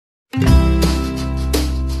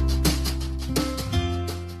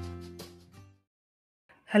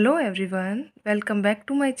Hello everyone, welcome back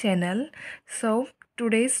to my channel. So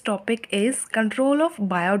today's topic is control of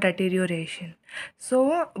biodeterioration.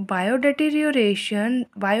 So biodeterioration,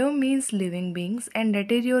 bio means living beings and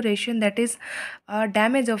deterioration, that is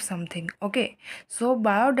damage of something. Okay, so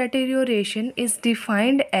biodeterioration is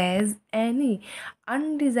defined as any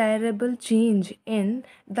undesirable change in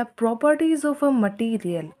the properties of a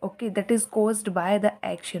material, okay, that is caused by the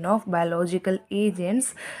action of biological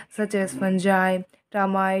agents such as fungi,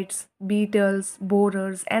 termites, beetles,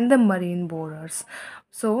 borers, and the marine borers.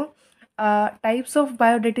 So, types of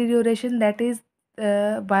biodeterioration, that is,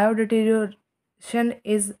 biodeterioration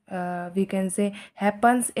is we can say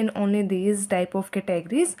happens in only these type of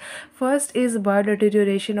categories. First is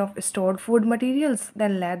biodeterioration of stored food materials,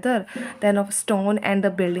 then leather, then of stone and the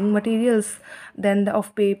building materials, then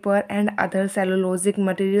of paper and other cellulosic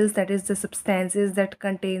materials, that is the substances that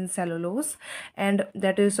contain cellulose, and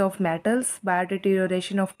that is of metals,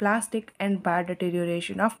 biodeterioration of plastic, and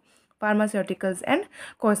biodeterioration of pharmaceuticals and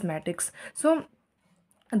cosmetics. So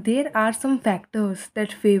there are some factors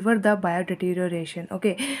that favor the biodeterioration.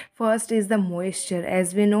 Okay, first is the moisture.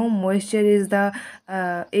 As we know, moisture is the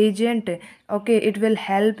agent. Okay, it will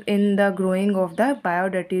help in the growing of the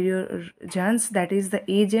biodeteriogens, that is the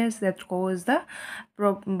agents that cause the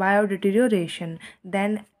biodeterioration.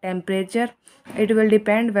 Then temperature, it will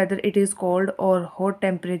depend whether it is cold or hot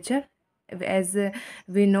temperature. As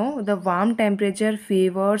we know, the warm temperature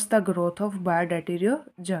favors the growth of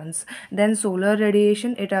biodeteriogens. Then solar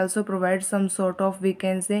radiation, it also provides some sort of, we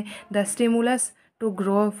can say, the stimulus to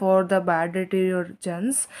grow for the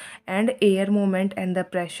biodeteriogens. And air movement and the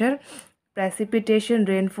pressure, precipitation,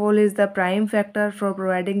 rainfall is the prime factor for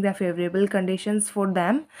providing the favorable conditions for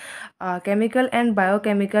them. Chemical and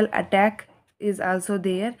biochemical attack is also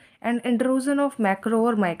there, and intrusion of macro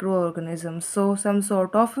or microorganisms. So some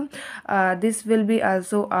sort of this will be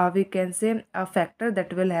also we can say a factor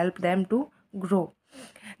that will help them to grow.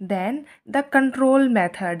 Then the control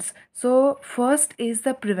methods. So first is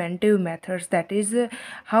the preventive methods, that is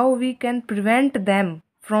how we can prevent them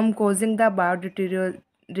from causing the biodeterioration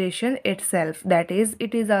itself, that is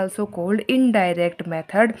it is also called indirect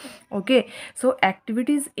method. Okay, so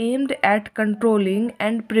activities aimed at controlling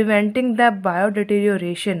and preventing the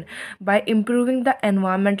biodeterioration by improving the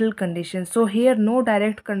environmental conditions. So here no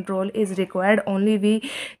direct control is required, only we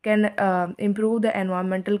can improve the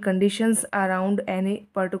environmental conditions around any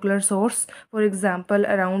particular source, for example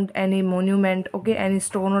around any monument, okay, any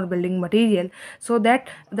stone or building material, so that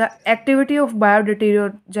the activity of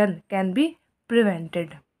biodeterioration can be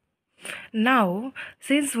prevented. Now,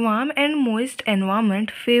 since warm and moist environment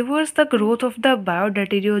favors the growth of the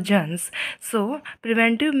biodeteriogens, so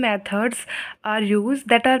preventive methods are used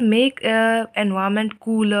that are make environment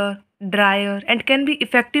cooler, drier, and can be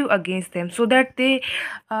effective against them, so that there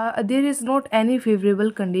is not any favorable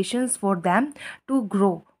conditions for them to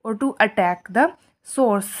grow or to attack the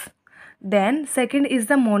source. Then second is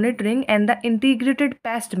the monitoring and the integrated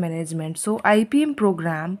pest management. So IPM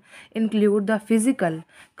program include the physical,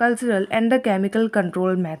 cultural, and the chemical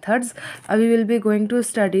control methods. We will be going to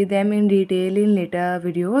study them in detail in later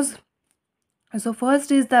videos. So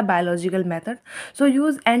first is the biological method. So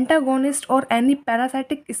use antagonist or any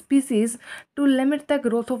parasitic species to limit the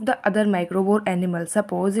growth of the other microbe or animal.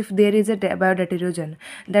 Suppose if there is a biodeteriogen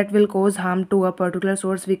that will cause harm to a particular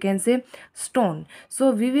source, we can say stone.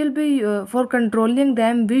 So we will be for controlling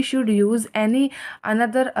them, we should use any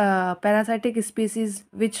another parasitic species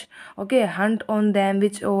which, okay, hunt on them,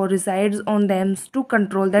 which or resides on them, to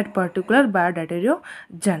control that particular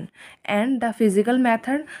biodeteriogen. And the physical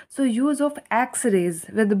method, so use of X-rays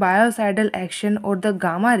with biocidal action or the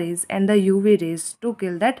gamma rays and the UV rays to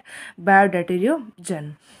kill that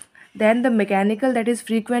biodeteriogen. Then the mechanical, that is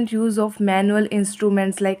frequent use of manual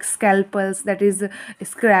instruments like scalpels, that is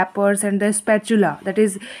scrapers, and the spatula, that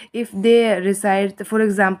is if they reside, for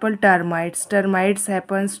example termites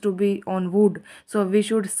happens to be on wood, so we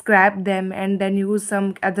should scrap them and then use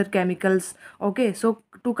some other chemicals, okay, so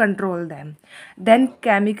to control them. Then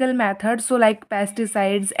chemical methods, so like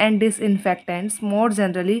pesticides and disinfectants, more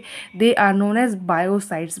generally they are known as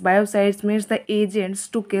biocides. Biocides means the agents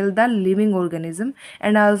to kill the living organism,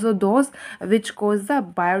 and also those which cause the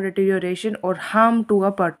biodeterioration or harm to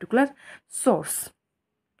a particular source.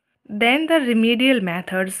 Then the remedial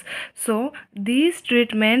methods, so these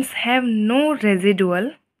treatments have no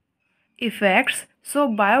residual effects, so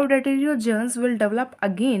biodeteriogens will develop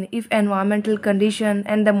again if environmental condition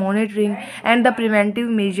and the monitoring and the preventive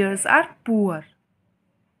measures are poor.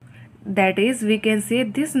 That is, we can say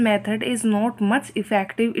this method is not much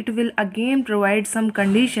effective. It will again provide some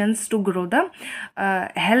conditions to grow the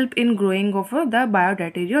help in growing of the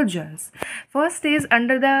biodeteriogens. First is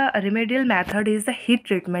under the remedial method is the heat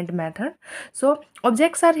treatment method. So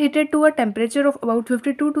objects are heated to a temperature of about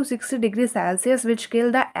 52 to 60 degrees Celsius, which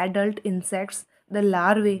kill the adult insects, the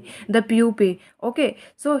larvae, the pupae. Okay,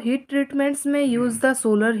 so heat treatments may use the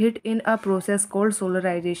solar heat in a process called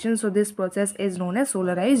solarization. So this process is known as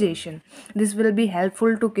solarization. This will be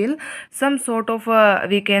helpful to kill some sort of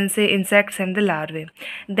we can say insects and the larvae.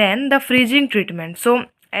 Then the freezing treatment. So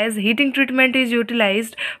as heating treatment is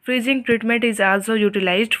utilized, freezing treatment is also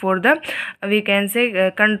utilized for the we can say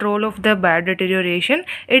control of the biodeterioration.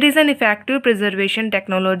 It is an effective preservation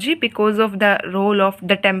technology because of the role of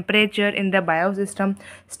the temperature in the biosystem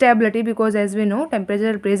stability, because as we know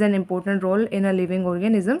temperature plays an important role in a living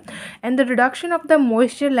organism, and the reduction of the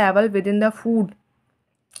moisture level within the food,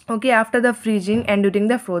 okay, after the freezing and during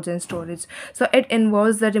the frozen storage. So it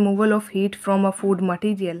involves the removal of heat from a food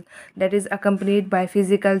material that is accompanied by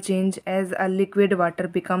physical change as a liquid water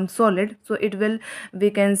becomes solid. So it will, we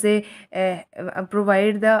can say,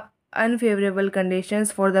 provide the unfavorable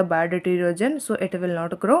conditions for the biodeteriogen, so it will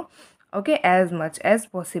not grow, okay, as much as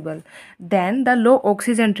possible. Then the low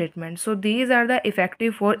oxygen treatment. So these are the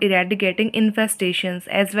effective for eradicating infestations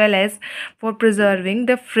as well as for preserving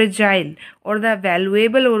the fragile or the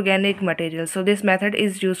valuable organic material. So this method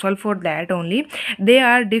is useful for that only. They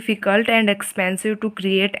are difficult and expensive to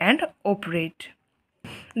create and operate.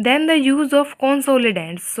 Then the use of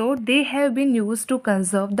consolidants. So they have been used to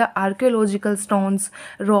conserve the archaeological stones,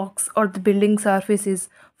 rocks, or the building surfaces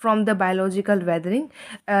from the biological weathering.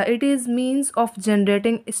 It is means of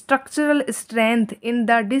generating structural strength in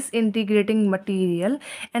the disintegrating material,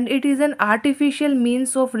 and it is an artificial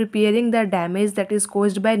means of repairing the damage that is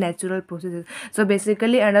caused by natural processes. So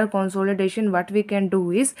basically under consolidation what we can do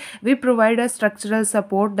is we provide a structural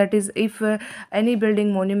support, that is if any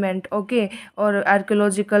building monument, okay, or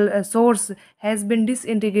archaeological source has been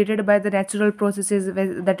disintegrated by the natural processes,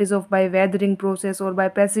 that is of by weathering process or by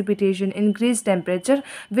precipitation, increased temperature,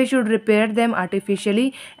 we should repair them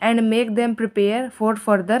artificially and make them prepare for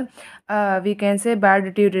further we can say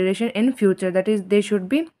biodeterioration in future, that is they should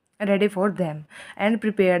be ready for them and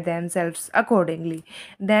prepare themselves accordingly.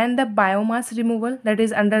 Then the biomass removal, that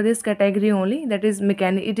is under this category only, that is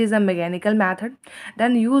it is a mechanical method.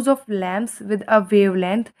 Then use of lamps with a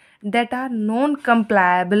wavelength that are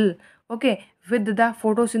non-compliable, okay, with the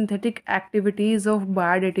photosynthetic activities of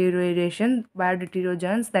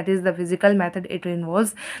biodeteriogens, that is the physical method it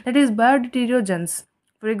involves, that is biodeteriogens.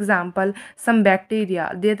 For example, some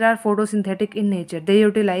bacteria, they are photosynthetic in nature, they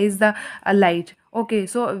utilize the light, okay.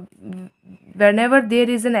 So whenever there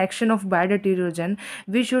is an action of biodeteriogen,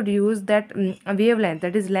 we should use that wavelength,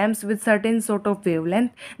 that is lamps with certain sort of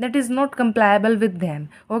wavelength that is not compliable with them,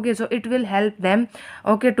 okay. So it will help them,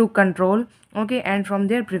 okay, to control, okay, and from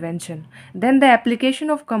their prevention. Then the application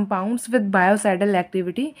of compounds with biocidal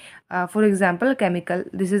activity, for example chemical,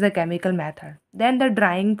 this is a chemical method. Then the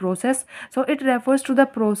drying process. So it refers to the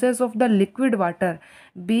process of the liquid water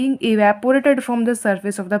being evaporated from the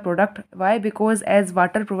surface of the product. Why? Because as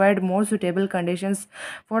water provide more suitable conditions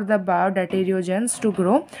for the biodeteriogens to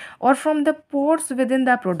grow, or from the pores within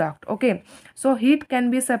the product, okay. So heat can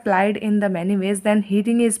be supplied in the many ways. Then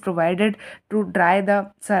heating is provided to dry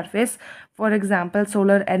the surface, for example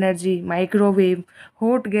solar energy, microwave,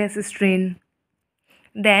 hot gas strain.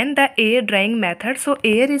 Then the air drying method. So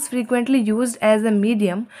air is frequently used as a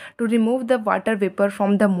medium to remove the water vapor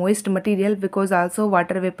from the moist material, because also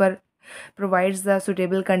water vapor provides the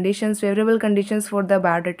suitable conditions, favorable conditions for the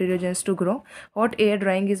biodeteriogens to grow. Hot air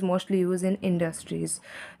drying is mostly used in industries.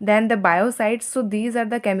 Then the biocides. So these are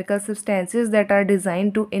the chemical substances that are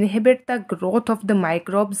designed to inhibit the growth of the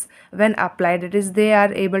microbes when applied. It is they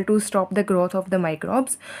are able to stop the growth of the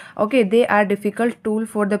microbes, okay. They are difficult tool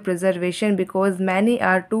for the preservation because many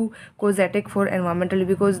are too causatic for environmental,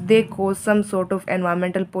 because they cause some sort of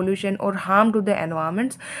environmental pollution or harm to the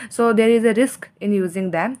environments. So there is a risk in using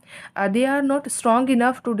them. They are not strong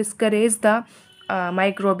enough to discourage the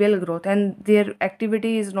microbial growth, and their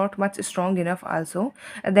activity is not much strong enough also.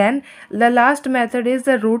 Then the last method is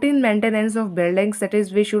the routine maintenance of buildings, that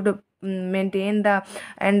is we should maintain the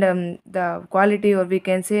and the quality, or we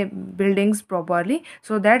can say buildings properly,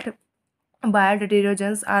 so that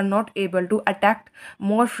biodeteriogens are not able to attack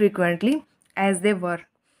more frequently as they were.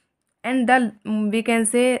 And the we can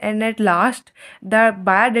say, and at last the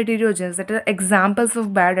biodeteriogens, that are examples of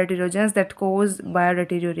biodeteriogens that cause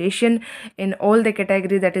biodeterioration in all the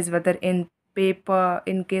category, that is whether in paper,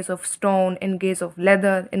 in case of stone, in case of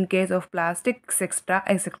leather, in case of plastic, etc.,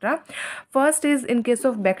 etc. First is in case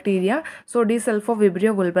of bacteria, so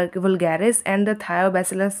Desulfovibrio vulgaris and the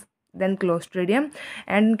Thiobacillus, then Clostridium.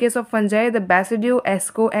 And in case of fungi, the Basidio,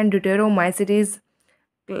 Asco, and Deuteromycetes.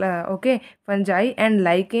 Okay, fungi and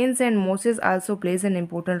lichens and mosses also plays an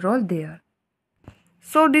important role there.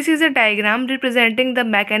 So this is a diagram representing the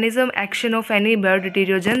mechanism action of any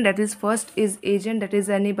biodeteriogen. That is, first is agent, that is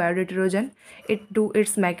any biodeteriogen, it do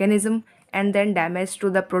its mechanism, and then damage to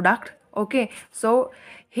the product. Okay, so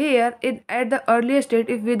here it at the earlier state,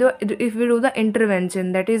 if we do the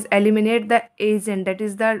intervention, that is eliminate the agent, that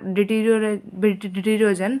is the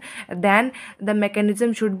deteriogen, then the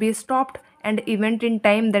mechanism should be stopped, and event in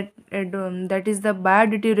time, that is the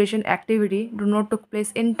biodeterioration activity do not took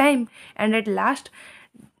place in time, and at last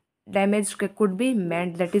damage could be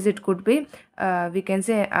mended, that is it could be we can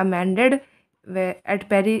say amended at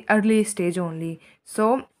very early stage only.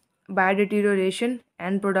 So biodeterioration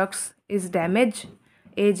and products is damage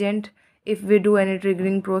agent. If we do any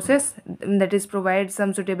triggering process, that is provide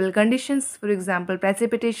some suitable conditions, for example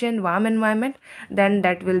precipitation, warm environment, then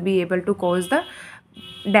that will be able to cause the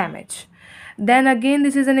damage. Then again,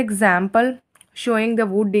 this is an example showing the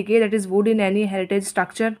wood decay, that is wood in any heritage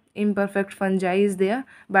structure, imperfect fungi is there,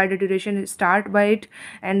 biodeterioration start by it,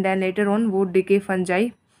 and then later on wood decay fungi.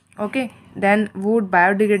 Okay, then wood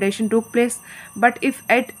biodegradation took place, but if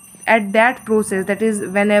at that process, that is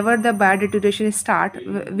whenever the biodeterioration start,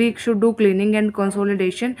 we should do cleaning and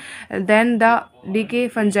consolidation, then the decay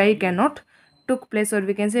fungi cannot took place, or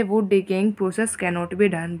we can say wood decaying process cannot be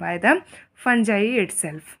done by the fungi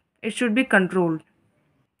itself, it should be controlled.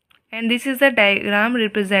 And this is the diagram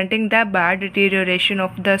representing the biodeterioration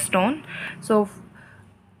of the stone. So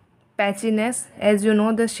patchiness, as you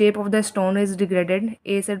know, the shape of the stone is degraded,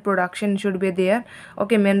 acid production should be there.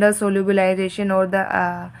 Okay, mineral solubilization or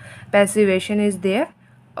the passivation is there.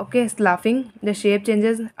 Okay, sloughing, the shape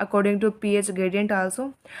changes according to pH gradient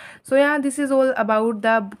also. So yeah, this is all about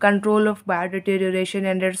the control of biodeterioration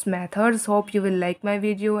and its methods. Hope you will like my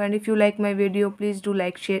video, and if you like my video, please do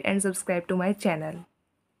like, share and subscribe to my channel.